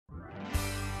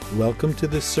Welcome to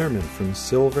this sermon from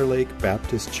Silver Lake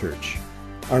Baptist Church.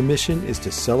 Our mission is to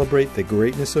celebrate the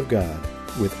greatness of God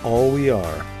with all we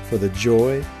are for the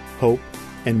joy, hope,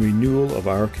 and renewal of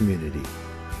our community.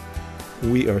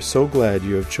 We are so glad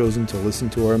you have chosen to listen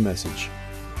to our message.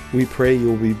 We pray you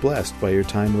will be blessed by your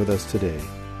time with us today.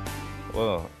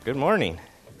 Well, good morning.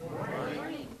 Good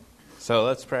morning. So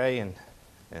let's pray and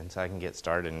so I can get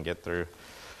started and get through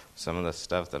some of the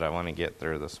stuff that I want to get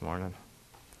through this morning.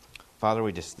 Father,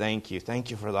 we just thank you. Thank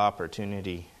you for the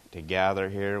opportunity to gather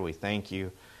here. We thank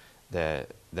you that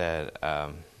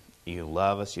you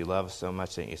love us. You love us so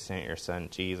much that you sent your son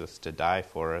Jesus to die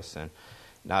for us, and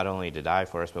not only to die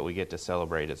for us, but we get to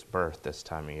celebrate his birth this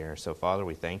time of year. So, Father,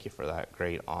 we thank you for that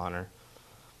great honor.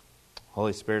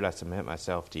 Holy Spirit, I submit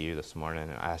myself to you this morning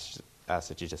and ask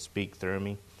that you just speak through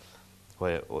me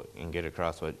and get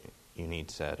across what you need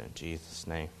said. In Jesus'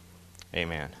 name,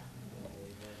 amen.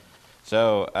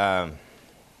 So,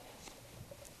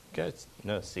 guys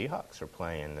know Seahawks are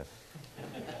playing.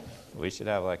 We should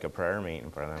have like a prayer meeting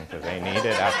for them because they need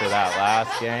it after that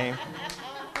last game.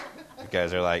 You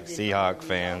guys are like Seahawk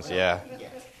fans, yeah.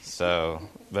 So,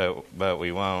 but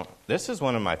we won't. This is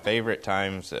one of my favorite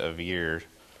times of year,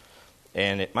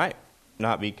 and it might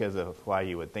not be because of why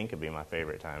you would think it'd be my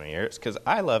favorite time of year. It's because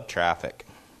I love traffic.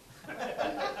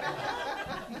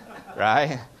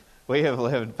 Right? We have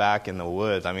lived back in the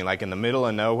woods. I mean, like in the middle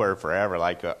of nowhere forever.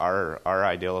 Like our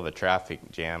ideal of a traffic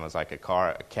jam is like a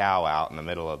cow out in the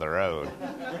middle of the road,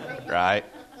 right?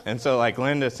 And so, like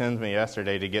Linda sends me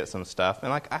yesterday to get some stuff,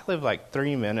 and like I live like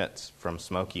 3 minutes from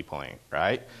Smoky Point,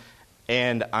 right?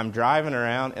 And I'm driving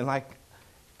around, and like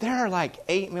there are like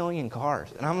 8 million cars,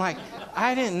 and I'm like,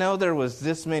 I didn't know there was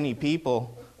this many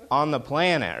people on the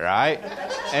planet, right?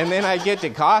 And then I get to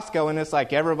Costco, and it's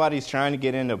like everybody's trying to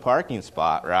get into a parking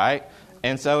spot, right?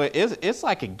 And so it's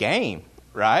like a game,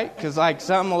 right? Because like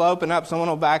something will open up, someone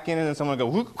will back in, and then someone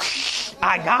will go,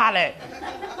 I got it,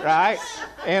 right?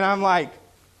 And I'm like,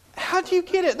 how'd you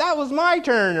get it? That was my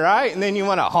turn, right? And then you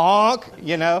want to honk,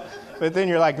 you know? But then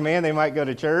you're like, man, they might go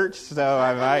to church, so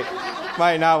I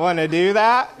might not want to do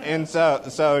that. And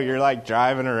so you're like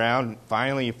driving around.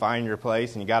 Finally, you find your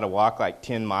place, and you got to walk like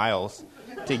 10 miles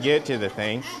to get to the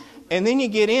thing. And then you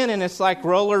get in, and it's like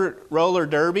roller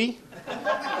derby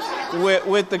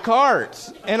with the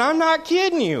carts. And I'm not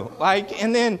kidding you. Like,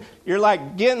 and then you're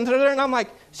like getting through there, and I'm like,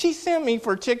 she sent me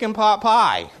for chicken pot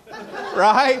pie,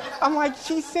 right? I'm like,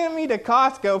 she sent me to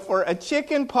Costco for a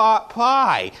chicken pot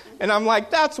pie. And I'm like,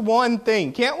 that's one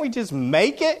thing. Can't we just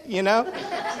make it, you know?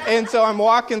 And so I'm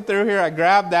walking through here. I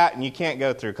grab that, and you can't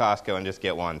go through Costco and just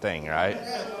get one thing, right?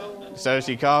 So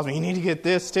she calls me, you need to get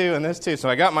this too and this too. So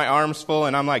I got my arms full,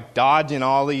 and I'm like dodging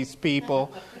all these people.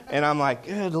 And I'm like,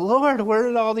 good Lord, where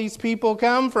did all these people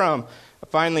come from? I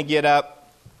finally get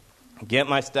up, get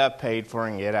my stuff paid for,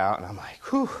 and get out. And I'm like,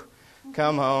 whew,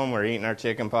 come home. We're eating our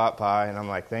chicken pot pie. And I'm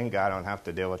like, thank God I don't have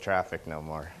to deal with traffic no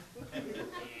more.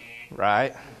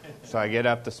 Right? So I get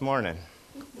up this morning.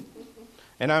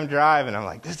 And I'm driving. I'm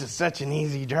like, this is such an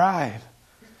easy drive.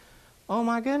 Oh,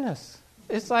 my goodness.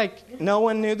 It's like no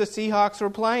one knew the Seahawks were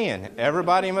playing.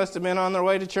 Everybody must have been on their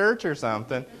way to church or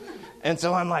something. And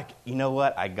so I'm like, you know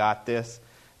what? I got this.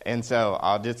 And so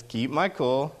I'll just keep my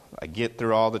cool. I get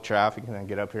through all the traffic, and I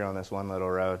get up here on this one little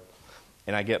road,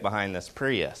 and I get behind this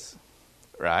Prius,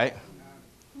 right?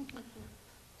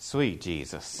 Sweet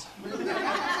Jesus.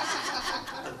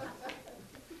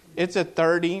 It's a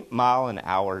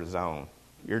 30-mile-an-hour zone.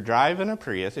 You're driving a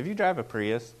Prius. If you drive a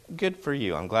Prius, good for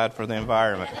you. I'm glad for the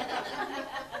environment.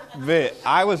 But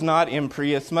I was not in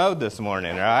Prius mode this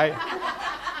morning, right?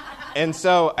 And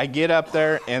so I get up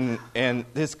there, and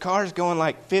this car's going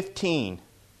like 15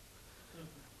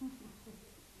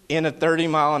 in a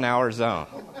 30-mile-an-hour zone.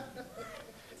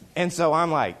 And so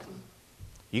I'm like,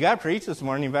 you got to preach this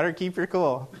morning. You better keep your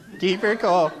cool. Keep your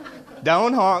cool.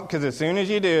 Don't honk, because as soon as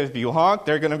you do, if you honk,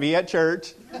 they're going to be at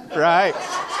church, right?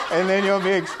 And then you'll be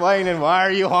explaining, why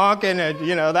are you honking? And,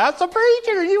 you know, that's the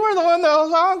preacher. You were the one that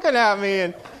was honking at me.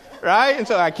 And right? And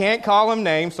so I can't call them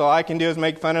names, so all I can do is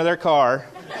make fun of their car.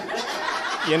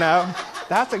 You know,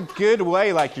 that's a good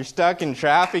way. Like, you're stuck in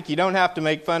traffic. You don't have to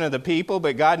make fun of the people,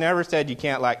 but God never said you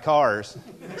can't like cars.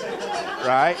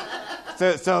 Right?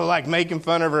 So like making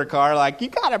fun of her car, like, you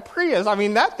got a Prius. I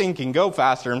mean, that thing can go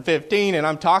faster than 15, and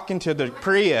I'm talking to the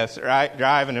Prius, right,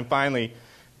 driving, and finally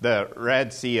the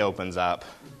Red Sea opens up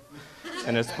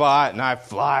in a spot, and I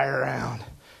fly around.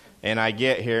 And I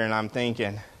get here, and I'm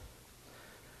thinking,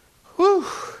 whew,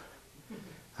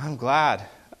 I'm glad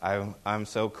I'm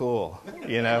so cool,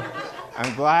 you know.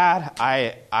 I'm glad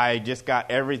I just got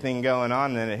everything going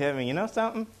on, and then it hit me. You know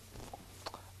something?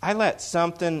 I let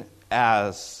something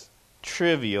as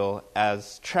trivial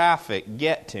as traffic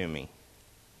get to me.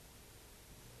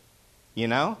 You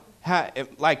know?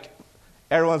 Like,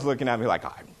 everyone's looking at me like,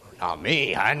 not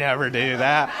me, I never do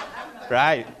that.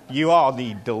 Right? You all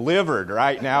need delivered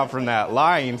right now from that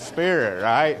lying spirit,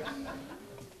 right?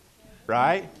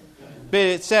 Right? But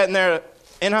it's sitting there,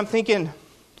 and I'm thinking,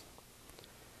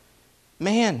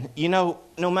 man,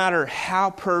 no matter how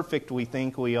perfect we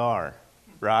think we are,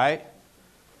 right?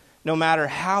 No matter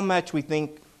how much we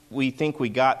think we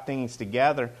got things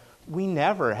together, we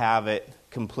never have it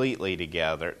completely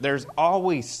together. There's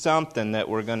always something that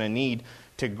we're going to need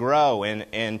to grow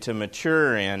and to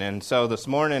mature in. And so this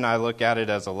morning I look at it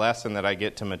as a lesson that I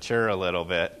get to mature a little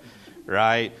bit,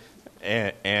 right?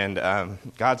 And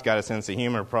God's got a sense of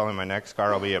humor. Probably my next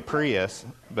car will be a Prius,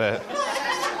 but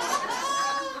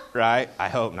right? I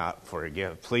hope not.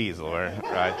 Forgive, please, Lord.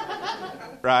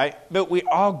 Right? But we're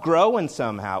all growing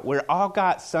somehow. We're all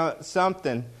got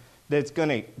something that's going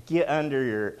to get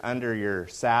under your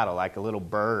saddle, like a little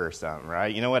burr or something,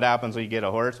 right? You know what happens when you get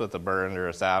a horse with a burr under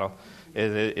a saddle?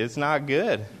 It's not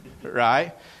good,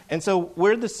 right? And so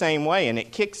we're the same way, and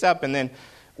it kicks up, and then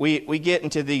we get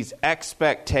into these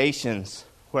expectations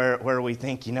where we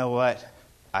think, you know what,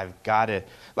 I've got to,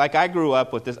 like I grew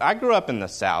up with this. I grew up in the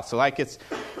South, so like it's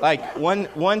like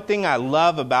one thing I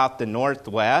love about the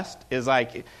Northwest is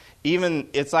like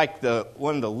it's like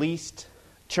one of the least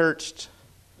churched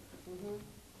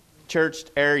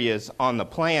areas on the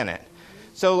planet.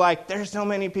 So like there's so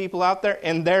many people out there,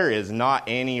 and there is not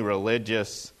any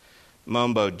religious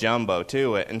mumbo jumbo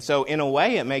to it. And so in a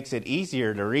way it makes it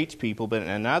easier to reach people, but in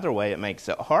another way it makes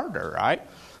it harder, right?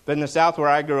 But in the South where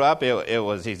I grew up, it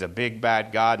was he's a big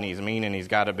bad God and he's mean and he's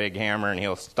got a big hammer and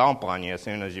he'll stomp on you as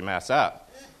soon as you mess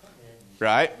up,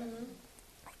 right?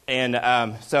 And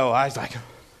so I was like,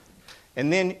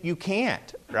 and then you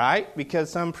can't, right? Because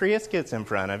some Prius gets in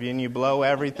front of you and you blow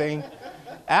everything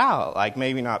out. Like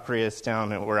maybe not Prius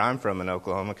town where I'm from in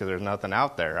Oklahoma because there's nothing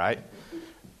out there, right?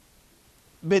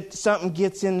 But something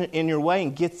gets in your way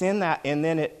and gets in that, and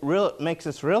then it makes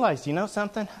us realize, you know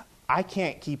something? I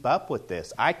can't keep up with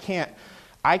this. I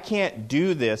can't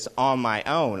do this on my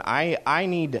own. I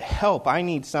need help. I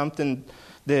need something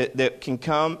that can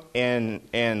come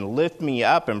and lift me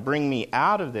up and bring me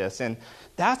out of this. And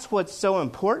that's what's so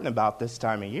important about this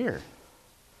time of year.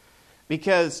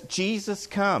 Because Jesus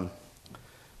come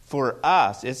for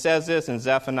us. It says this in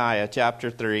Zephaniah chapter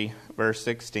 3, verse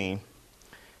 16.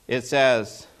 It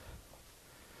says,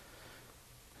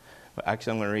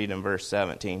 actually I'm going to read in verse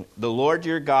 17. The Lord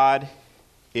your God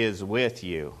is with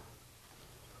you.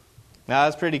 Now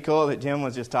that's pretty cool that Jim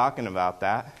was just talking about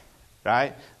that,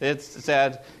 right? It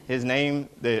said his name,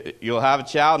 you'll have a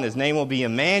child and his name will be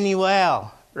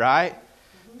Emmanuel, right?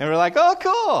 And we're like, oh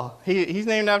cool. He's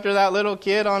named after that little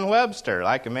kid on Webster,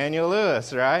 like Emmanuel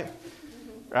Lewis, right?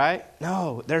 Right?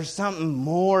 No, there's something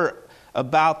more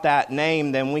about that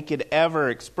name than we could ever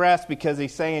express, because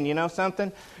he's saying, you know something?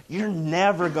 You're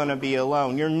never going to be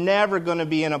alone. You're never going to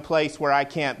be in a place where I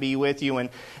can't be with you.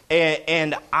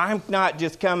 And I'm not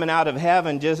just coming out of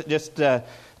heaven just to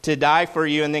die for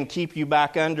you and then keep you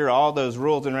back under all those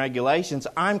rules and regulations.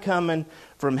 I'm coming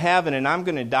from heaven and I'm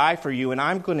going to die for you and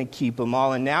I'm going to keep them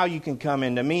all. And now you can come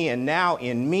into me, and now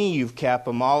in me you've kept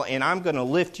them all, and I'm going to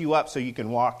lift you up so you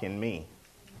can walk in me.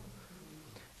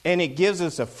 And it gives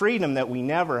us a freedom that we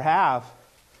never have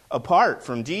apart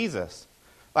from Jesus.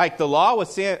 Like the law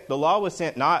was sent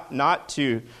not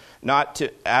to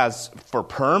as for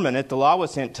permanent. The law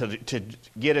was sent to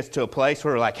get us to a place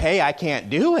where we're like, hey, I can't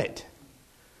do it.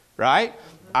 Right?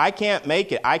 I can't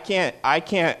make it. I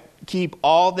can't keep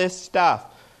all this stuff.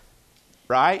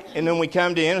 Right? And then we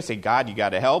come to him and say, God, you got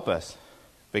to help us.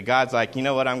 But God's like, you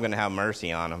know what? I'm going to have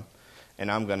mercy on them.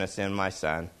 And I'm going to send my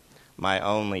son, my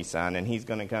only son, and he's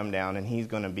going to come down and he's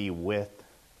going to be with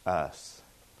us.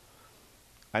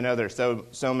 I know there's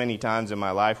so many times in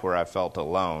my life where I felt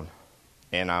alone,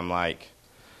 and I'm like,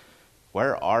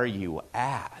 where are you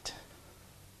at?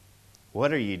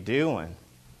 What are you doing?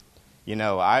 You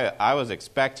know, I was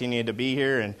expecting you to be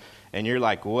here, and you're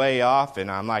like way off,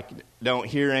 and I'm like, don't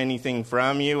hear anything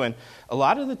from you. And a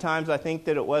lot of the times I think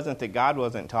that it wasn't that God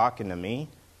wasn't talking to me.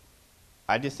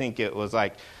 I just think it was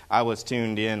like I was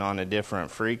tuned in on a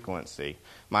different frequency.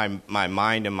 My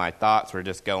mind and my thoughts were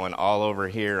just going all over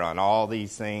here on all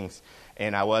these things,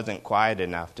 and I wasn't quiet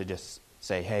enough to just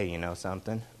say, hey, you know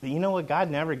something? But you know what? God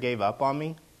never gave up on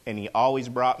me, and he always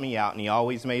brought me out, and he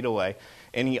always made a way,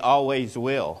 and he always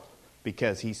will,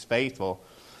 because he's faithful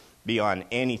beyond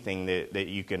anything that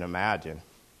you can imagine.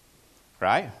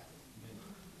 Right?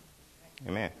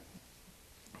 Amen.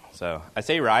 So I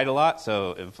say right a lot,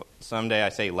 so if someday I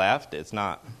say left, it's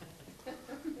not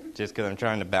just because I'm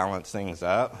trying to balance things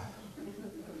up.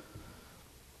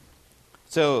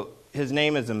 So his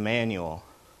name is Emmanuel.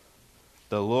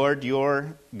 The Lord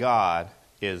your God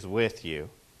is with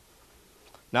you.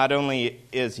 Not only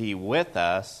is he with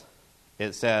us,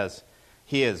 it says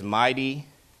he is mighty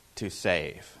to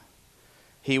save.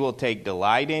 He will take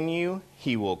delight in you.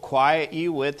 He will quiet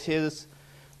you with his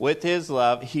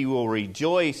love. He will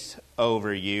rejoice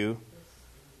over you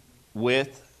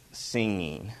with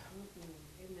singing.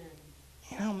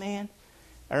 You know, man,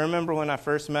 I remember when I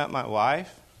first met my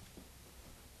wife,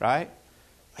 right?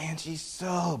 Man, she's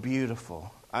so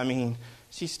beautiful. I mean,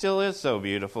 she still is so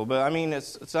beautiful. But, I mean,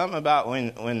 it's something about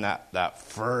when that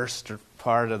first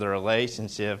part of the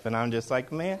relationship, and I'm just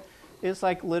like, man, it's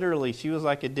like literally she was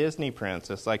like a Disney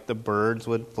princess. Like the birds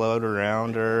would float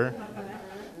around her,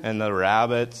 and the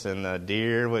rabbits and the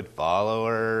deer would follow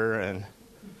her, and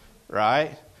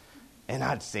right? And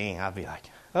I'd sing. I'd be like,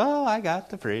 oh, I got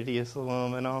the prettiest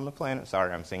woman on the planet.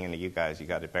 Sorry, I'm singing to you guys. You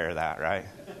got to bear that, right?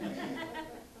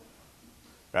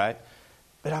 Right?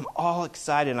 But I'm all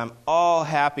excited. I'm all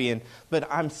happy. But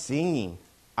I'm singing.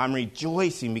 I'm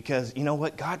rejoicing because, you know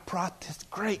what? God brought this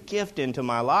great gift into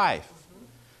my life.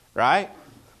 Right?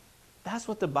 That's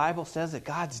what the Bible says that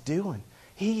God's doing.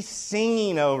 He's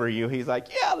singing over you. He's like,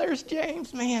 yeah, there's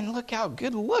James. Man, look how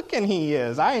good looking he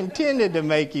is. I intended to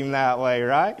make him that way,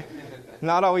 right?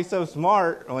 Not always so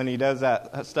smart when he does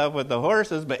that stuff with the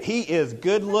horses, but he is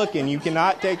good looking. You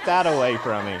cannot take that away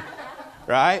from him.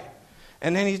 Right?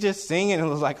 And then he's just singing and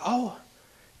was like, oh,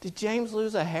 did James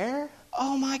lose a hair?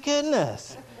 Oh, my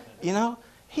goodness. You know,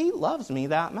 he loves me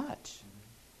that much.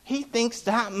 He thinks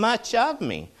that much of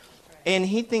me. And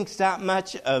he thinks that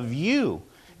much of you.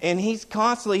 And he's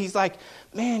like,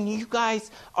 man, you guys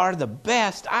are the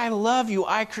best. I love you.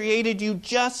 I created you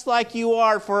just like you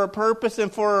are for a purpose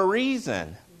and for a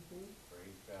reason.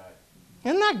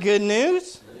 Isn't that good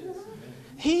news?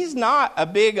 He's not a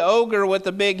big ogre with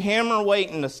a big hammer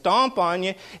waiting to stomp on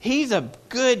you. He's a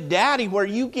good daddy where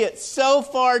you get so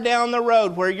far down the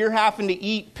road where you're having to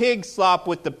eat pig slop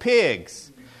with the pigs.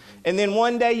 And then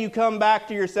one day you come back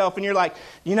to yourself and you're like,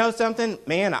 you know something?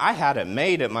 Man, I had it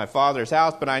made at my father's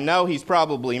house, but I know he's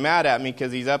probably mad at me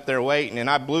because he's up there waiting. And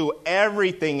I blew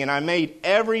everything and I made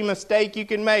every mistake you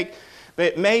can make.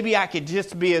 But maybe I could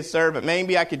just be a servant.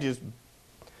 Maybe I could just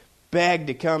beg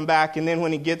to come back. And then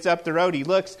when he gets up the road, he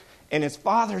looks and his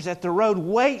father's at the road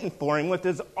waiting for him with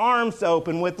his arms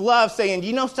open with love saying,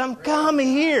 you know something? Come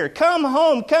here, come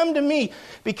home, come to me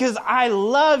because I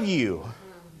love you.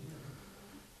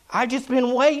 I've just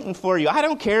been waiting for you. I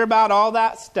don't care about all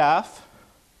that stuff.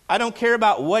 I don't care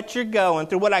about what you're going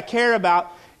through. What I care about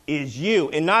is you.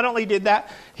 And not only did that,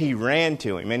 he ran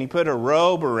to him and he put a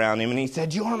robe around him and he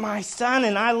said, you're my son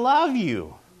and I love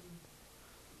you.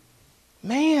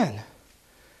 Man,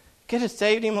 could have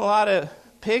saved him a lot of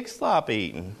pig slop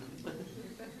eating.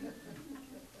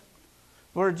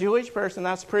 For a Jewish person,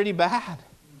 that's pretty bad,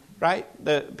 right?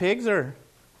 The pigs are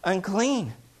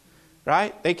unclean,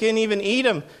 right? They couldn't even eat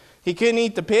them. He couldn't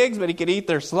eat the pigs, but he could eat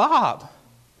their slop.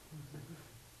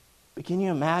 But can you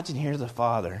imagine here the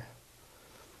Father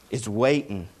is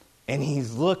waiting and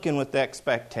he's looking with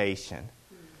expectation.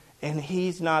 And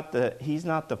he's not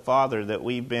the Father that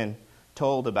we've been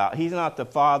told about. He's not the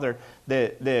Father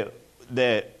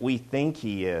that we think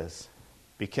he is,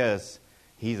 because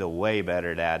he's a way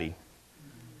better daddy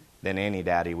than any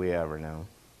daddy we ever know.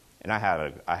 And I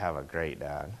have a great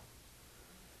dad.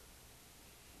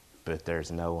 But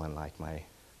there's no one like my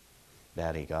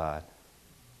daddy God.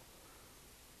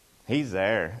 He's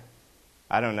there.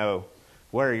 I don't know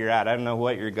where you're at. I don't know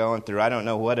what you're going through. I don't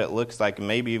know what it looks like.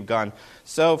 Maybe you've gone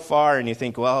so far and you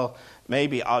think, well,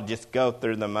 maybe I'll just go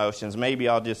through the motions. Maybe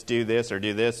I'll just do this or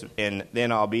do this and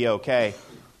then I'll be okay.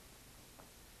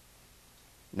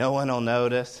 No one will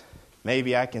notice.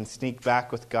 Maybe I can sneak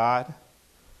back with God.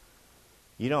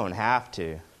 You don't have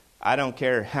to. I don't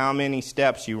care how many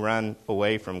steps you run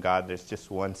away from God. There's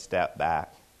just one step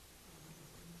back.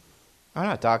 I'm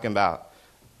not talking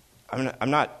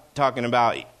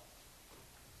about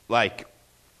like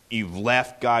you've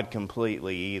left God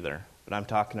completely either. But I'm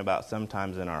talking about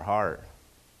sometimes in our heart,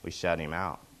 we shut him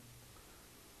out.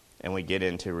 And we get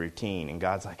into routine. And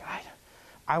God's like,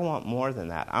 I want more than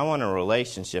that. I want a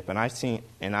relationship. And I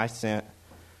sent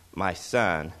my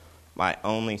son, my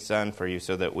only son for you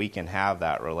so that we can have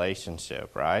that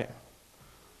relationship, right? It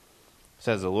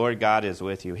says the Lord God is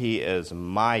with you. He is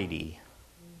mighty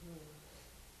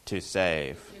to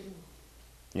save.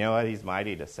 You know what? He's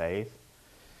mighty to save.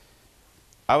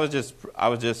 I was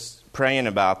just praying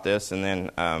about this, and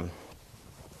then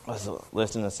I was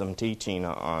listening to some teaching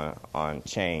on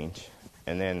change,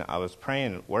 and then I was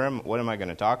praying, what am I going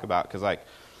to talk about? Because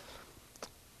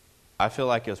I feel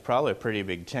like it was probably a pretty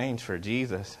big change for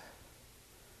Jesus.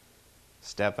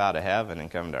 Step out of heaven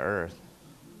and come to earth.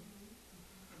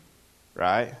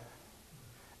 Right?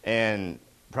 And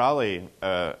probably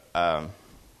it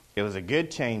was a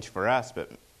good change for us, but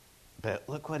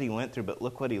look what he went through, but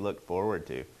look what he looked forward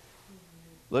to.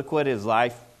 Look what his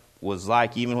life was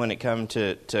like, even when it came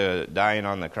to dying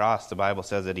on the cross. The Bible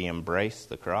says that he embraced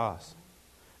the cross.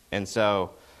 And so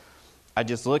I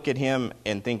just look at him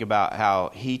and think about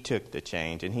how he took the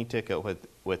change, and he took it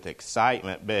with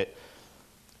excitement. But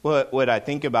what I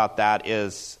think about that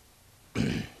is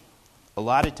a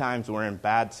lot of times we're in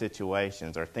bad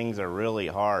situations or things are really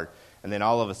hard, and then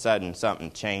all of a sudden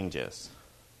something changes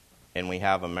and we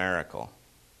have a miracle.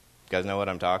 You guys know what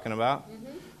I'm talking about?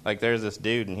 Mm-hmm. Like there's this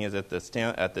dude, and he was at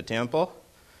the temple,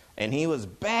 and he was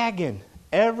begging.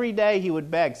 Every day he would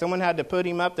beg. Someone had to put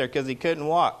him up there because he couldn't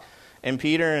walk. And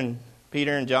Peter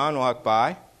and John walked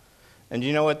by, and do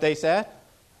you know what they said?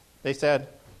 They said,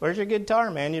 "Where's your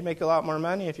guitar, man? You'd make a lot more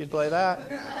money if you'd play that."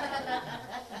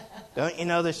 Don't you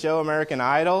know the show American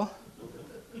Idol?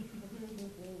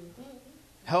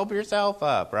 Help yourself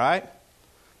up, right?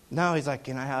 No, he's like,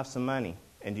 "Can I have some money?"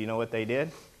 And do you know what they did?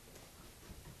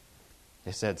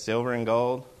 They said, "Silver and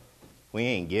gold, we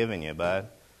ain't giving you, bud.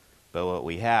 But what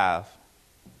we have,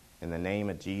 in the name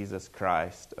of Jesus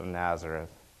Christ of Nazareth,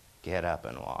 get up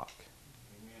and walk."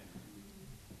 Amen.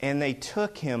 And they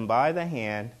took him by the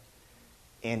hand,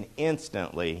 and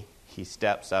instantly he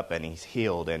steps up and he's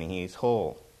healed and he's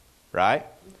whole. Right?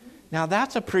 Mm-hmm. Now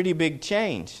that's a pretty big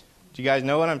change. Do you guys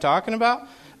know what I'm talking about?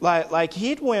 Like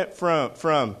he went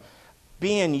from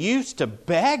being used to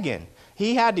begging.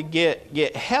 He had to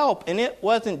get help, and it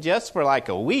wasn't just for like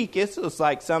a week. It was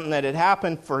like something that had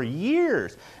happened for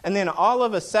years. And then all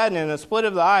of a sudden, in a split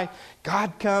of the eye,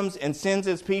 God comes and sends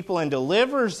his people and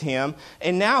delivers him.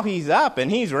 And now he's up,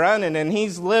 and he's running, and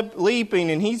he's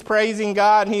leaping, and he's praising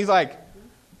God. And he's like,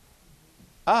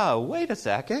 "Oh, wait a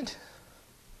second.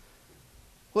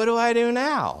 What do I do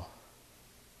now?"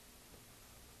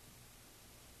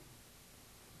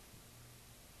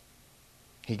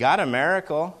 He got a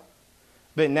miracle.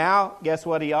 But now, guess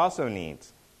what he also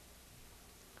needs?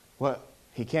 Well,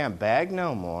 he can't beg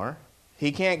no more.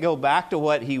 He can't go back to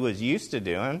what he was used to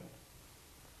doing.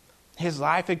 His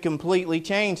life had completely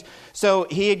changed. So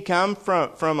he had come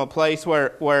from a place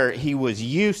where he was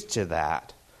used to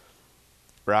that.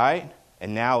 Right?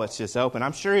 And now it's just open.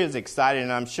 I'm sure he was excited,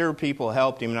 and I'm sure people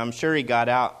helped him, and I'm sure he got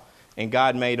out, and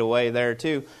God made a way there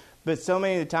too. But so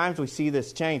many times we see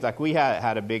this change. Like we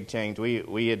had a big change.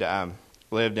 We had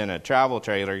lived in a travel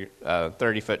trailer,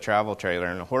 30-foot travel trailer,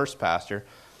 in a horse pasture,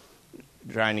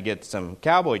 trying to get some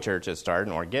cowboy churches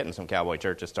started, or getting some cowboy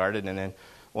churches started. And then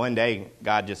one day,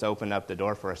 God just opened up the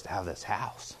door for us to have this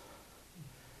house.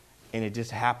 And it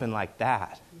just happened like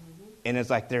that. Mm-hmm. And it's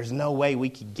like, there's no way we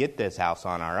could get this house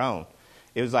on our own.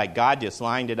 It was like God just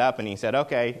lined it up, and he said,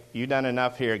 "Okay, you've done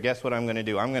enough here. Guess what I'm going to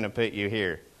do? I'm going to put you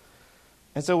here."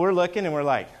 And so we're looking, and we're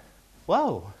like,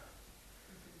 whoa.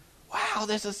 Wow,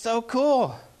 this is so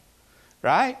cool,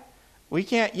 right? We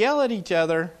can't yell at each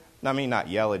other. I mean, not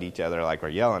yell at each other like we're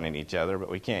yelling at each other, but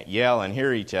we can't yell and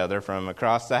hear each other from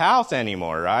across the house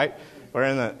anymore, right? Where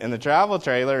in the travel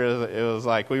trailer, it was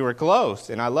like we were close,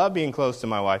 and I love being close to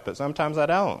my wife, but sometimes I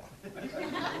don't.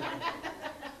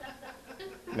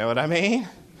 Know what I mean?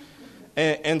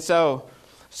 And so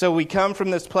we come from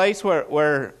this place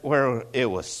where it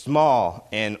was small,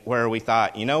 and where we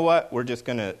thought, you know what,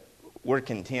 we're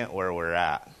content where we're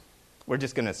at. We're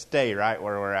just going to stay right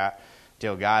where we're at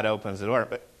till God opens the door.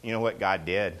 But you know what God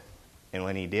did? And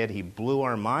when he did, he blew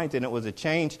our minds, and it was a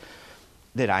change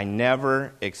that I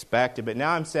never expected. But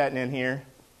now I'm sitting in here,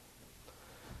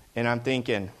 and I'm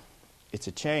thinking, it's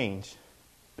a change.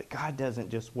 But God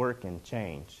doesn't just work in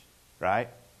change, right?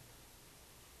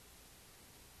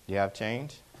 You have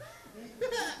change?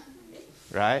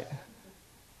 Right?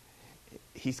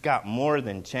 He's got more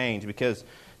than change, because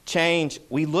change,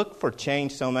 we look for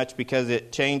change so much because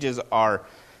it changes our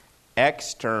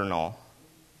external.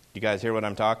 You guys hear what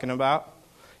I'm talking about?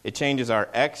 It changes our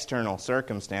external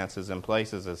circumstances and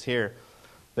places as here.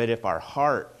 But if our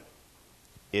heart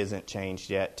isn't changed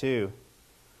yet too,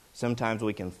 sometimes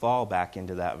we can fall back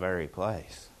into that very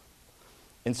place.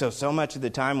 And so much of the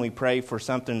time we pray for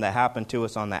something that happened to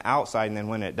us on the outside, and then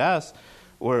when it does,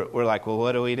 we're like, well,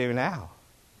 what do we do now?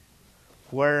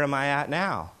 Where am I at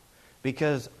now?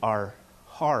 Because our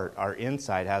heart, our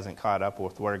inside hasn't caught up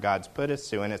with where God's put us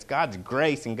to. And it's God's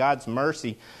grace and God's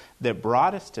mercy that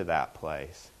brought us to that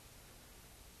place.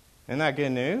 Isn't that good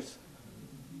news?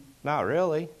 Not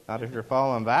really. Not if you're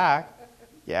falling back.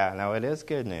 Yeah, no, it is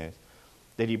good news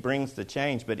that he brings the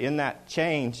change. But in that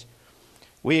change,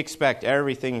 we expect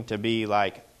everything to be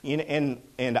like, and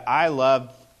I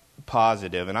love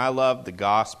positive, and I love the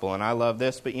gospel, and I love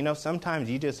this, but sometimes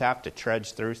you just have to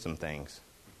trudge through some things.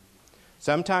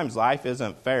 Sometimes life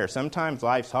isn't fair. Sometimes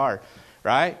life's hard,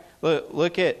 right?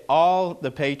 Look at all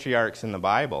the patriarchs in the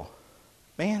Bible.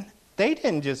 Man, they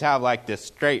didn't just have like this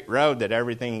straight road that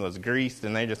everything was greased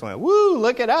and they just went, woo,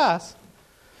 look at us.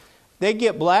 They'd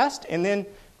get blessed and then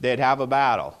they'd have a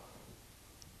battle,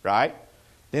 right?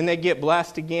 Then they'd get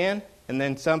blessed again and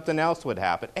then something else would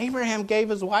happen. Abraham gave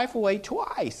his wife away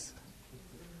twice,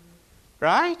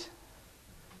 right?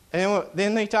 And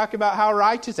then they talk about how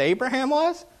righteous Abraham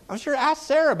was. I'm sure ask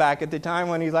Sarah back at the time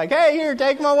when he's like, hey, here,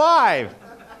 take my wife,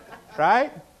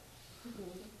 right?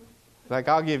 Like,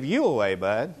 I'll give you away,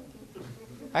 bud.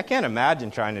 I can't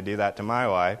imagine trying to do that to my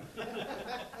wife.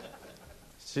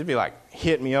 She'd be like,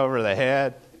 hit me over the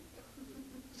head.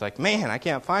 It's like, man, I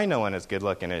can't find no one as good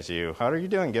looking as you. How are you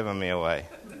doing giving me away?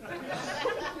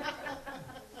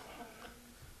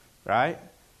 Right?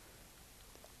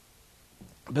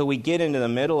 But we get into the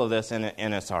middle of this, and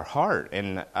it's our heart,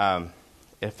 and it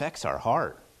affects our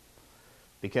heart.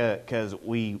 Because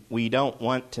we don't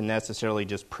want to necessarily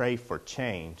just pray for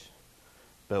change,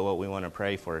 but what we want to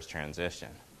pray for is transition.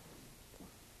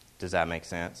 Does that make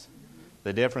sense?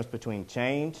 The difference between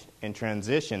change and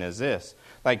transition is this.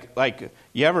 Like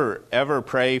you ever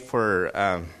pray for,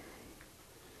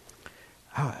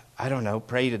 I don't know,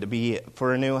 pray to be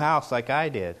for a new house like I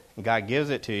did. And God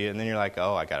gives it to you, and then you're like,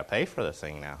 oh, I got to pay for this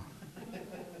thing now.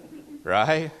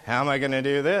 Right? How am I going to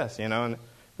do this?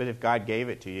 But if God gave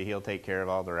it to you, he'll take care of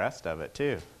all the rest of it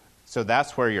too. So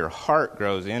that's where your heart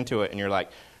grows into it, and you're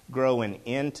like growing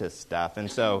into stuff.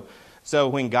 And so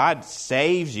when God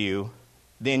saves you,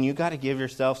 then you got to give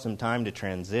yourself some time to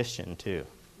transition too.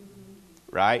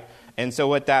 Right? And so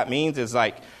what that means is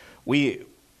like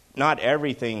not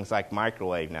everything's like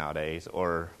microwave nowadays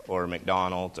or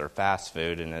McDonald's or fast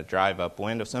food in a drive-up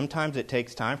window. Sometimes it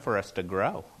takes time for us to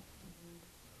grow.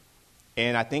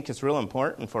 And I think it's real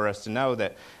important for us to know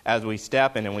that as we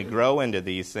step in and we grow into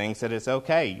these things, that it's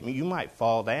okay. You might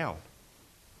fall down.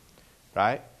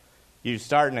 Right? You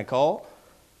start in a cult,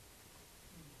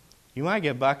 you might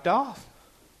get bucked off.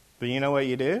 But you know what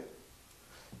you do?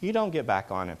 You don't get back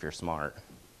on if you're smart.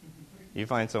 You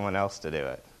find someone else to do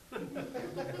it.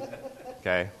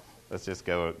 Okay? Let's just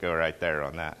go right there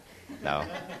on that.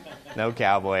 No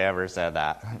cowboy ever said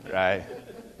that, right?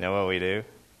 You know what we do?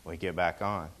 We get back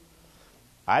on.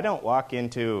 I don't walk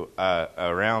into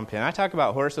a round pen. I talk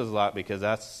about horses a lot because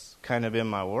that's kind of in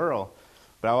my world.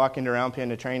 But I walk into a round pen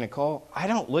to train a colt. I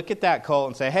don't look at that colt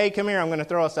and say, hey, come here, I'm going to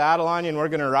throw a saddle on you and we're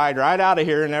going to ride right out of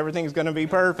here and everything's going to be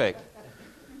perfect.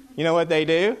 You know what they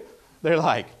do? They're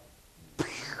like,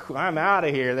 I'm out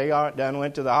of here. They got done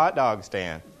went to the hot dog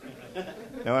stand.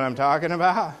 Know what I'm talking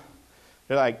about?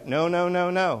 They're like,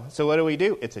 no. So what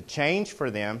do? It's a change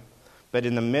for them. But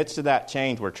in the midst of that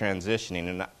change, we're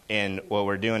transitioning. And what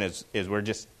we're doing is we're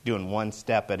just doing one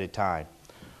step at a time,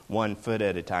 1 foot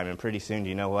at a time. And pretty soon,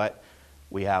 you know what?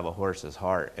 We have a horse's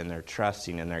heart, and they're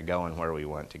trusting, and they're going where we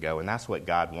want to go. And that's what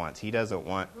God wants. He doesn't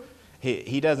want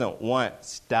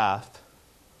stuff.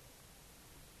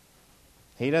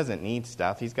 He doesn't need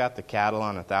stuff. He's got the cattle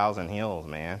on 1,000 hills,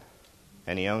 man.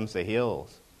 And he owns the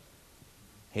hills.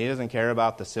 He doesn't care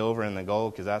about the silver and the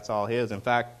gold because that's all his. In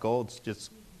fact, gold's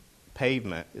just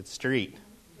pavement. It's street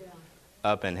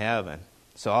up in heaven.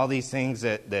 So all these things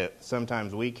that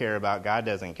sometimes we care about, God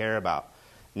doesn't care about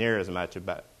near as much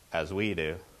as we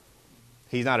do.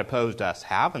 He's not opposed to us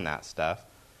having that stuff,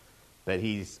 but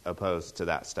he's opposed to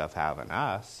that stuff having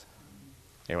us.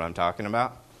 You know what I'm talking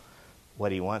about?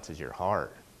 What he wants is your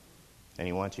heart. And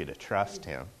he wants you to trust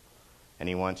him. And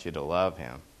he wants you to love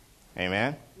him.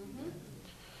 Amen? Mm-hmm.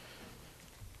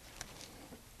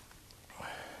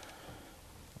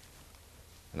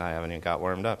 And I haven't even got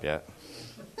warmed up yet.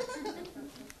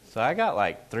 So I got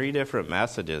like 3 different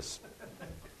messages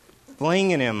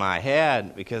flinging in my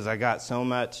head because I got so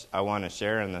much I want to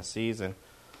share in this season.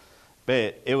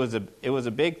 But it was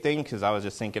a big thing because I was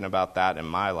just thinking about that in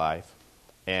my life.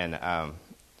 And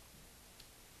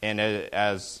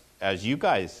as you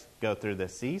guys go through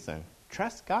this season,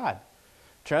 trust God.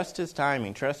 Trust his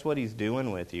timing. Trust what he's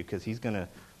doing with you because he's going to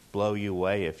blow you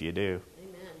away if you do.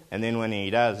 Amen. And then when he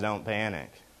does, don't panic.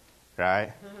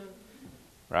 Right?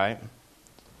 Right?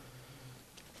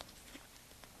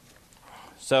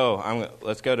 So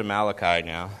let's go to Malachi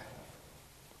now.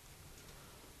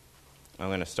 I'm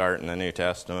going to start in the New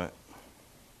Testament.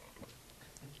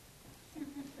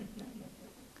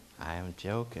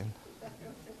 joking.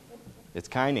 It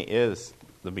kind of is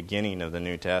the beginning of the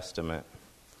New Testament.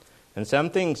 And some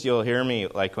things you'll hear me,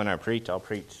 like when I preach, I'll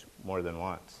preach more than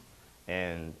once.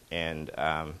 And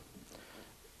I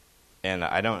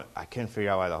couldn't figure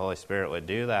out why the Holy Spirit would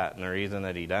do that. And the reason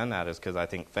that he done that is because I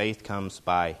think faith comes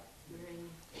by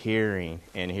hearing.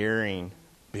 And hearing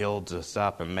builds us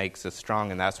up and makes us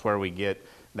strong. And that's where we get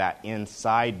that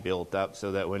inside built up,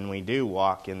 so that when we do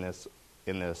walk in this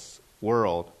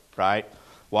world, right?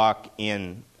 Walk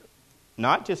in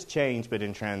not just change, but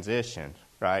in transition,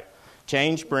 right?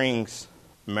 Change brings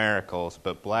miracles,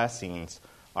 but blessings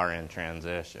are in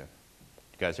transition.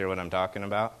 You guys hear what I'm talking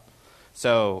about?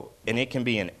 So, and it can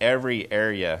be in every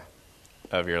area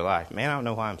of your life. Man, I don't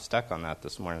know why I'm stuck on that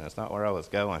this morning. That's not where I was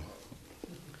going.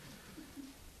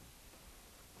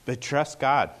 But trust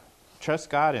God. Trust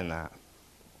God in that.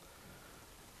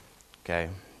 Okay.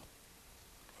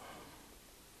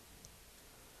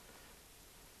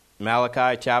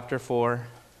 Malachi chapter 4,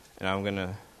 and I'm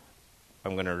going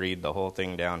to read the whole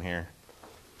thing down here.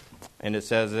 And it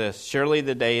says this: surely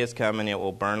the day is coming, it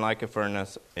will burn like a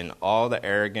furnace, and all the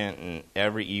arrogant and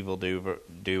every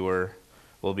evildoer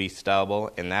will be stubble,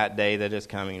 and that day that is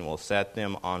coming will set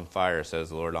them on fire, says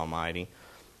the Lord Almighty.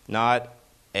 Not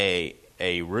a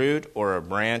root or a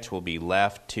branch will be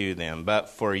left to them. But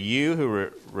for you who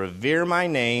revere my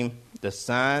name, the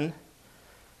Son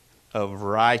of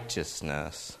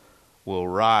Righteousness will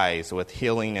rise with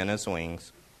healing in his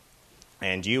wings,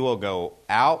 and you will go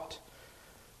out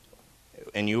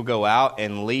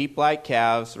and leap like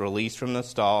calves released from the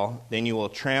stall. Then you will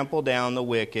trample down the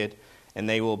wicked, and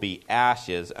they will be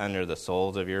ashes under the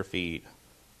soles of your feet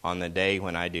on the day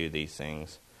when I do these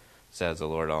things, says the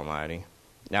Lord Almighty.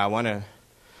 Now I want to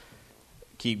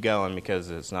keep going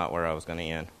because it's not where I was going to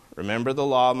end. Remember the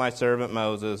law of my servant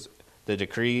Moses, the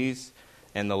decrees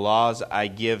and the laws I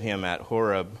give him at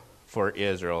Horeb for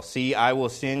Israel. See, I will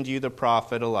send you the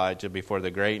prophet Elijah before the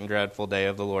great and dreadful day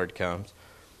of the Lord comes,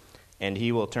 and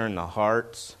he will turn the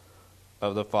hearts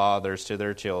of the fathers to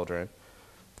their children,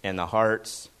 and the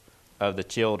hearts of the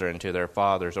children to their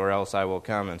fathers, or else I will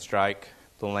come and strike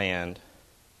the land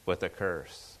with a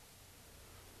curse.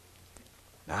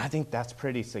 Now, I think that's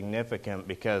pretty significant,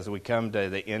 because we come to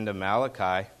the end of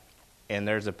Malachi, and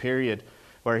there's a period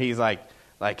where he's like,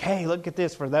 hey, look at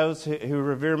this. For those who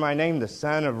revere my name, the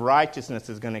Son of Righteousness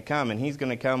is going to come, and he's going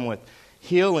to come with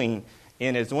healing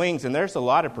in his wings. And there's a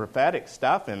lot of prophetic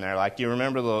stuff in there. Like, do you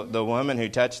remember the woman who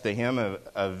touched the hem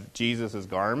of Jesus'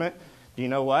 garment? Do you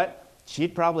know what?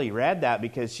 She'd probably read that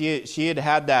because she had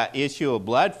had that issue of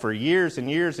blood for years and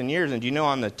years and years. And do you know,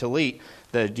 on the tallit,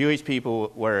 the Jewish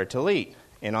people wear a tallit,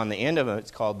 and on the end of it,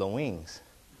 it's called the wings.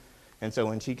 And so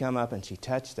when she come up and she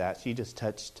touched that, she just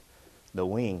touched the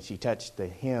wing. She touched the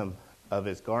hem of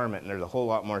his garment, and there's a whole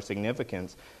lot more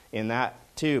significance in that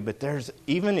too. But there's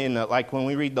even in like when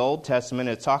we read the Old Testament,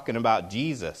 it's talking about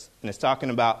Jesus, and it's talking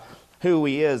about who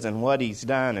he is and what he's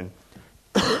done,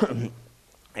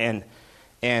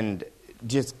 and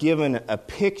just giving a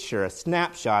picture, a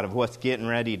snapshot of what's getting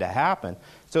ready to happen.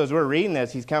 So as we're reading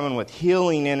this, he's coming with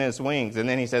healing in his wings, and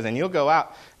then he says, and you'll go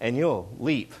out and you'll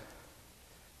leap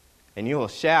and you'll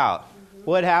shout.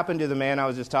 What happened to the man I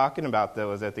was just talking about that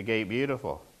was at the gate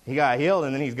beautiful? He got healed,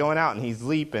 and then he's going out and he's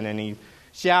leaping and he's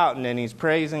shouting and he's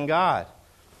praising God.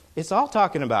 It's all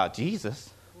talking about Jesus.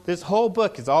 This whole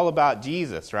book is all about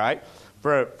Jesus, right?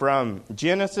 From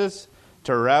Genesis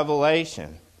to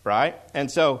Revelation, right?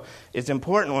 And so it's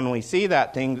important when we see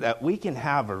that thing that we can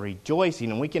have a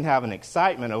rejoicing and we can have an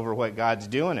excitement over what God's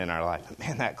doing in our life.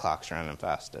 Man, that clock's running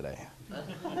fast today.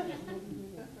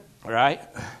 Right?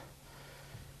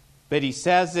 But he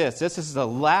says this. This is the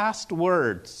last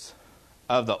words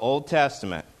of the Old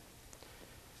Testament.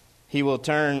 He will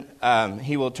turn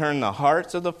the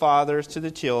hearts of the fathers to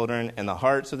the children, and the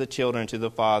hearts of the children to the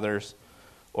fathers,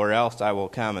 or else I will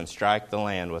come and strike the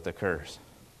land with a curse.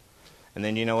 And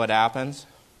then you know what happens?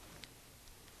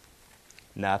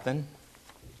 Nothing.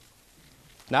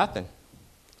 Nothing.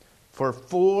 For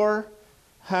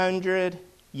 400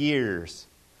 years,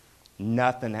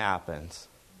 nothing happens.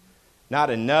 Not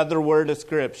another word of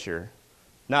Scripture.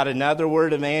 Not another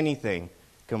word of anything.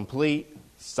 Complete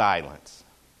silence.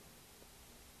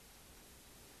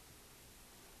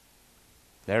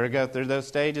 Ever go through those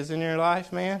stages in your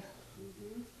life, man?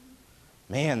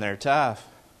 Mm-hmm. Man, they're tough.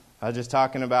 I was just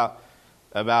talking about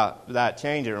that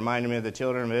change. It reminded me of the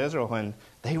children of Israel when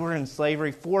they were in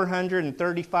slavery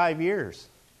 435 years.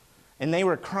 And they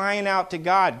were crying out to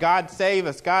God, God save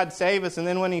us, God save us. And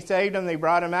then when he saved them, they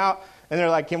brought him out. And they're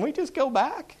like, can we just go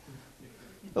back?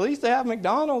 At least they have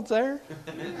McDonald's there.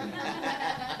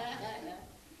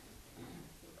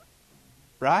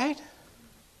 right?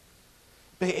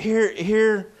 But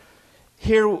here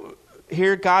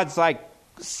God's like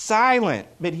silent,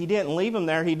 but he didn't leave them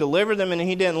there. He delivered them, and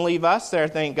he didn't leave us there.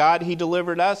 Thank God, he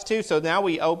delivered us too. So now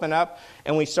we open up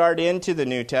and we start into the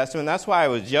New Testament. That's why I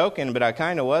was joking, but I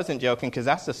kind of wasn't joking, because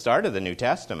that's the start of the New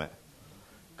Testament.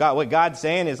 What God's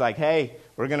saying is like, hey,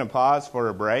 we're going to pause for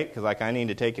a break because like I need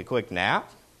to take a quick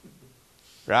nap,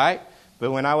 right?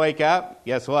 But when I wake up,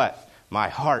 guess what? My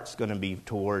heart's going to be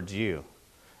towards you.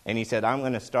 And he said, I'm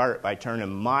going to start by turning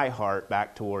my heart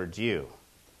back towards you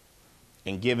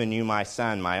and giving you my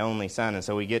son, my only son. And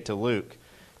so we get to Luke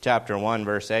chapter 1,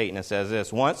 verse 8, and it says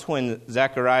this: Once when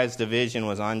Zechariah's division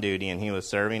was on duty and he was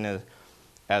serving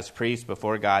as priest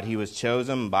before God, he was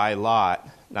chosen by Lot,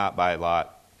 not by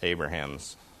Lot,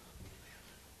 Abraham's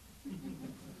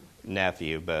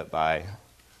nephew, but by,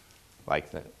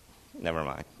 never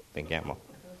mind, Ben Campbell.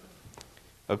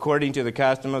 According to the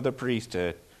custom of the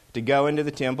priesthood, to go into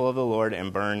the temple of the Lord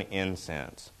and burn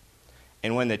incense.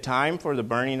 And when the time for the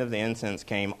burning of the incense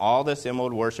came, all the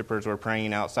assembled worshippers were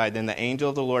praying outside. Then the angel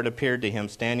of the Lord appeared to him,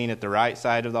 standing at the right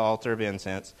side of the altar of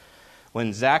incense.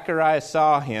 When Zechariah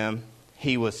saw him,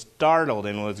 he was startled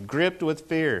and was gripped with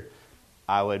fear.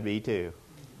 I would be too.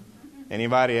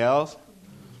 Anybody else?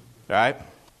 Right?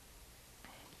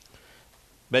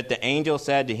 But the angel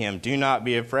said to him, Do not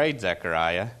be afraid,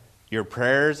 Zechariah. Your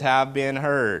prayers have been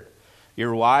heard.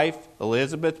 Your wife,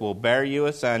 Elizabeth, will bear you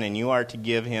a son, and you are to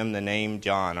give him the name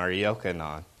John, or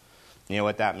Yochanan. You know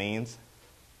what that means?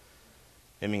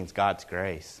 It means God's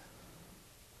grace.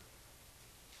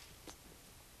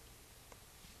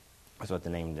 That's what the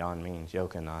name John means,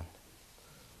 Yochanan.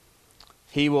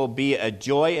 He will be a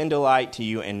joy and delight to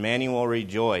you, and many will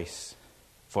rejoice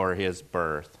for his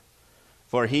birth.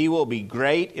 For he will be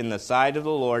great in the sight of the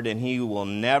Lord, and he will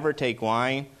never take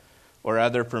wine or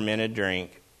other fermented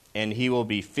drink, and he will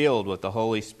be filled with the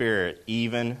Holy Spirit,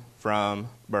 even from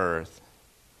birth.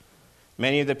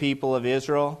 Many of the people of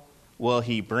Israel will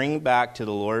he bring back to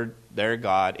the Lord their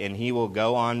God, and he will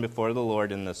go on before the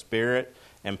Lord in the spirit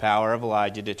and power of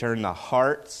Elijah to turn the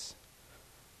hearts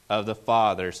of the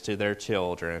fathers to their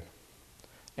children,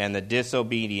 and the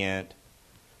disobedient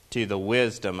to the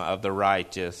wisdom of the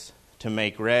righteous, to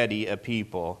make ready a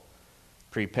people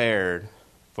prepared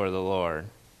for the Lord.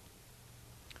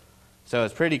 So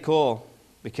it's pretty cool,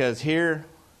 because here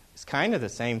it's kind of the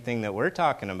same thing that we're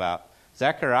talking about.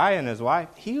 Zechariah and his wife,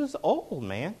 he was old,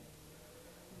 man.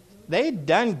 They'd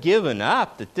done given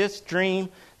up that this dream,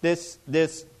 this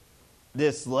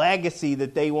legacy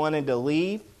that they wanted to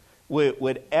leave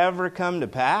would ever come to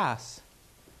pass.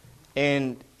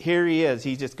 And here he is.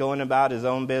 He's just going about his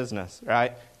own business,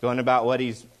 right? Going about what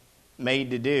he's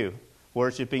made to do,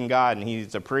 worshiping God, and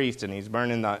he's a priest, and he's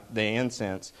burning the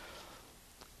incense.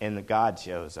 And the God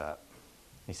shows up.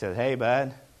 He says, hey,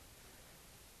 bud,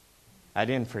 I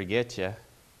didn't forget you.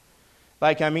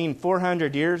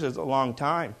 400 years is a long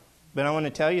time. But I want to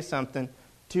tell you something.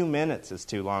 2 minutes is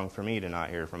too long for me to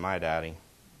not hear from my daddy.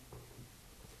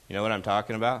 You know what I'm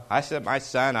talking about? I said, my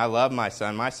son, I love my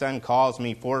son. My son calls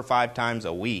me 4 or 5 times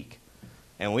a week.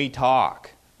 And we talk.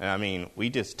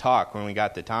 We just talk when we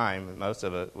got the time. Most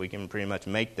of it, we can pretty much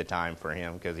make the time for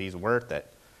him because he's worth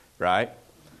it, right?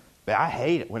 But I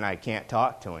hate it when I can't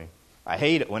talk to him. I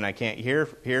hate it when I can't hear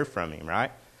from him, right?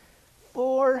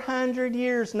 400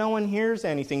 years, no one hears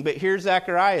anything. But here's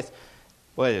Zacharias.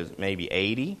 What is it, maybe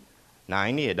 80,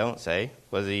 90? It don't say.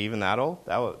 Was he even that old?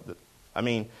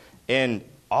 And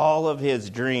all of his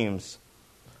dreams,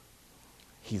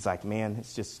 he's like, man,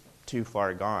 it's just too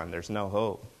far gone. There's no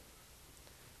hope.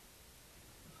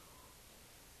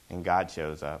 And God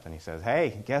shows up and he says,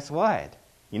 hey, guess what?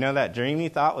 You know that dream you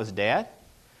thought was dead?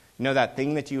 You know that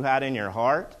thing that you had in your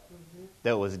heart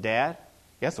that was dead?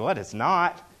 Guess what? It's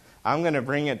not. I'm going to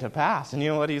bring it to pass. And you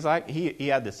know what he's like? He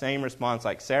had the same response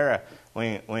like Sarah.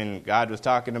 When God was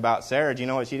talking about Sarah, do you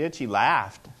know what she did? She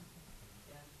laughed.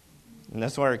 And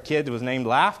that's why her kid was named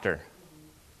Laughter.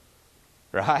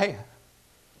 Right?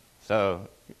 So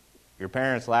your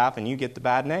parents laugh and you get the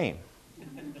bad name.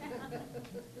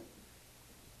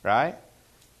 Right?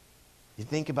 You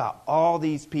think about all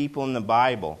these people in the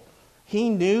Bible. He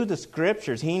knew the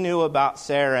scriptures. He knew about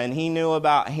Sarah, and he knew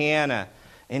about Hannah,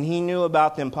 and he knew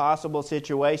about the impossible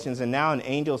situations. And now an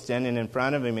angel's standing in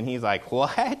front of him, and he's like,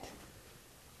 what?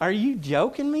 Are you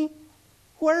joking me?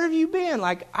 Where have you been?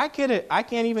 I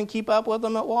can't even keep up with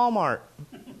them at Walmart.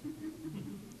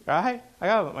 Right? I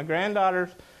got my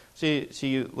granddaughter.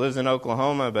 She lives in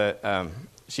Oklahoma, but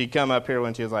she'd come up here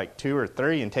when she was like 2 or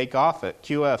 3 and take off at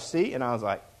QFC, and I was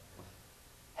like,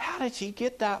 how did she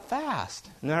get that fast?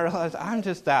 And I realized I'm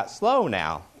just that slow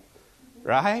now,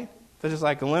 right? But it's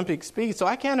like Olympic speed. So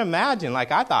I can't imagine.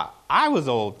 Like, I thought I was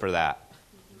old for that.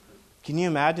 Can you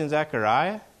imagine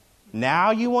Zechariah?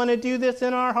 Now you want to do this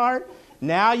in our heart?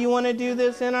 Now you want to do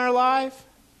this in our life?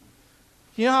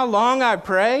 You know how long I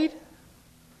prayed?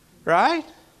 Right?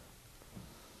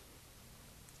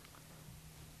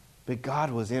 But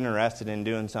God was interested in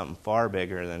doing something far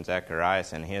bigger than Zechariah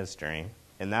and his dream.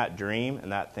 And that dream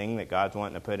and that thing that God's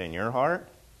wanting to put in your heart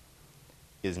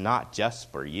is not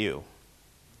just for you.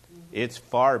 It's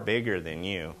far bigger than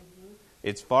you.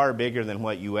 It's far bigger than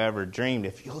what you ever dreamed.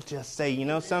 If you'll just say, you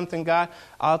know something, God,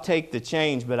 I'll take the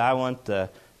change, but I want the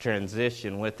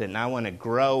transition with it, and I want to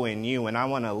grow in you, and I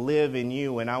want to live in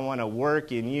you, and I want to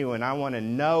work in you, and I want to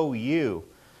know you.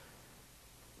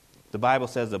 The Bible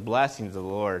says the blessings of the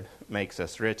Lord makes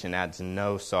us rich and adds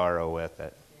no sorrow with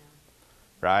it. Yeah.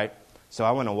 Right? So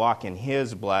I want to walk in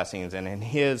His blessings and in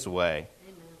His way.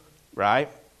 Amen. Right?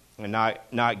 And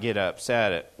not get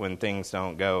upset when things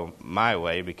don't go my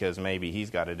way because maybe He's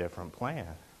got a different plan.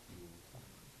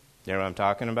 You know what I'm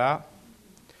talking about?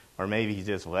 Or maybe He's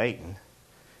just waiting.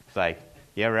 It's like,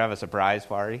 you ever have a surprise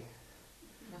party?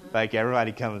 Like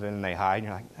everybody comes in and they hide and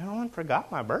you're like, no one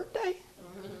forgot my birthday?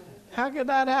 How could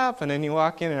that happen? And you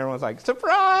walk in and everyone's like,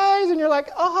 surprise! And you're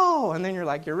like, oh! And then you're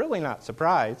like, you're really not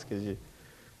surprised because you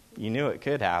knew it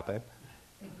could happen.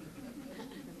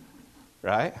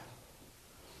 Right?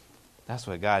 That's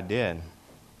what God did.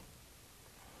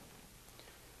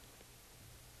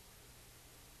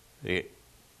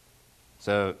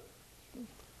 So,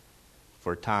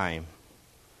 for time,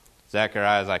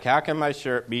 Zechariah is like, how can I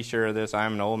be sure of this?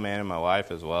 I'm an old man and my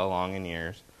wife is well along in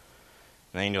years.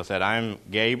 And the angel said, I'm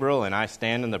Gabriel and I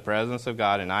stand in the presence of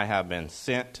God and I have been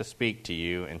sent to speak to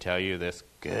you and tell you this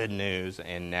good news.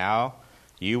 And now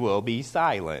you will be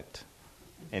silent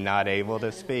and not able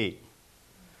to speak.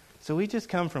 So we just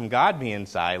come from God being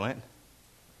silent.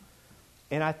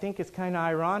 And I think it's kind of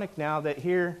ironic now that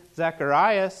here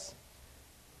Zacharias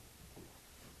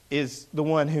is the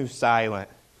one who's silent.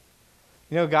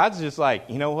 You know, God's just like,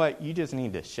 you know what? You just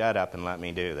need to shut up and let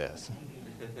me do this.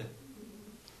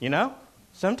 You know?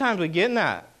 Sometimes we get in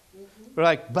that. We're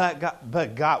like, but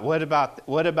God, what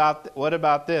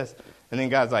about this? And then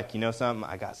God's like, you know something?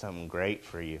 I got something great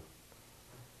for you.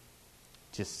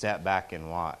 Just sit back and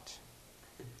watch.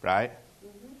 Right?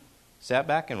 Mm-hmm. Sit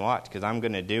back and watch because I'm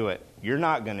going to do it. You're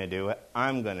not going to do it.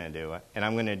 I'm going to do it. And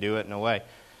I'm going to do it in a way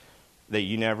that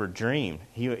you never dreamed.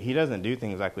 He doesn't do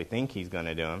things like we think He's going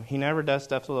to do them. He never does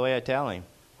stuff the way I tell Him.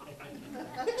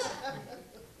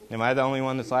 Am I the only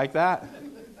one that's like that?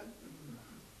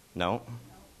 No.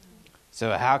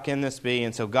 So how can this be?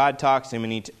 And so God talks to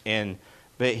him,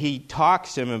 but He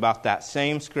talks to him about that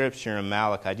same scripture in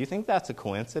Malachi. Do you think that's a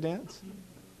coincidence?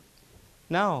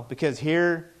 No, because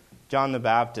here John the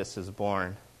Baptist is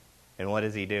born. And what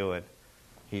is he doing?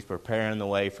 He's preparing the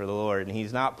way for the Lord. And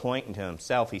he's not pointing to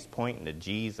himself. He's pointing to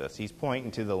Jesus. He's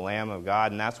pointing to the Lamb of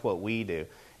God. And that's what we do,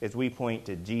 is we point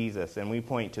to Jesus and we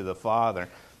point to the Father.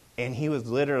 And he was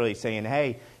literally saying,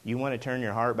 hey, you want to turn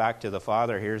your heart back to the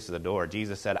Father? Here's the door.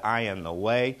 Jesus said, I am the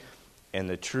way and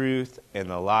the truth and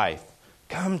the life.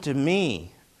 Come to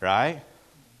me, right?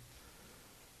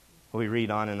 We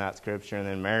read on in that scripture, and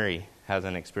then Mary has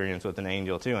an experience with an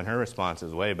angel too, and her response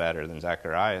is way better than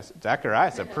Zacharias.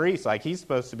 Zacharias, a priest, like he's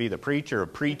supposed to be the preacher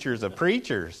of preachers of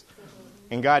preachers.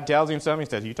 And God tells him something, He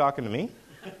says, you talking to me?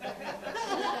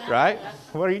 Right?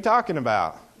 What are you talking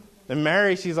about? And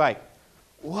Mary, she's like,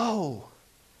 whoa,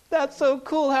 that's so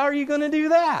cool. How are you going to do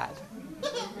that?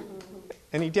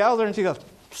 And He tells her, and she goes,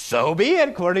 so be it,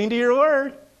 according to your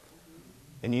word.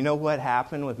 And you know what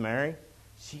happened with Mary?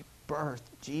 She birthed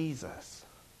Jesus.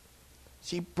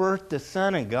 She birthed the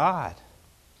Son of God.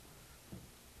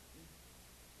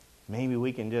 Maybe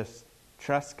we can just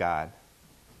trust God.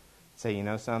 Say, you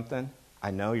know something?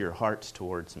 I know your heart's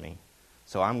towards me.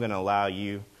 So I'm going to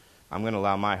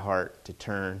allow my heart to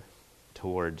turn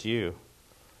towards you.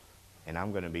 And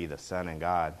I'm going to be the Son of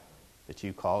God that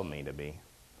you called me to be.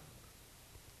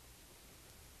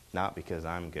 Not because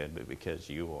I'm good, but because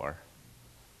you are.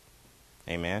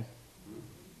 Amen?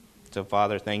 So,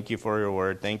 Father, thank you for your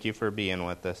word. Thank you for being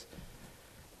with us.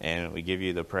 And we give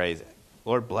you the praise.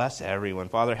 Lord, bless everyone.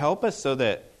 Father, help us so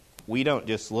that we don't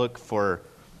just look for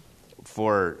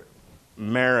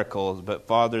miracles, but,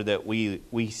 Father, that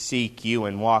we seek you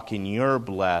and walk in your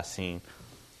blessing.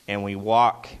 And we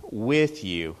walk with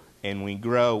you and we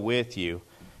grow with you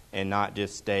and not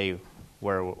just stay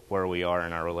where we are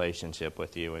in our relationship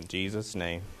with you. In Jesus'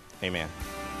 name, amen.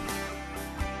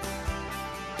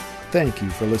 Thank you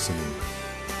for listening.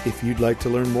 If you'd like to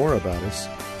learn more about us,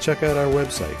 check out our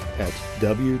website at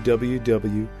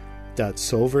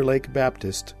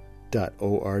www.silverlakebaptist.com.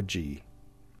 www.lifepetaluma.org.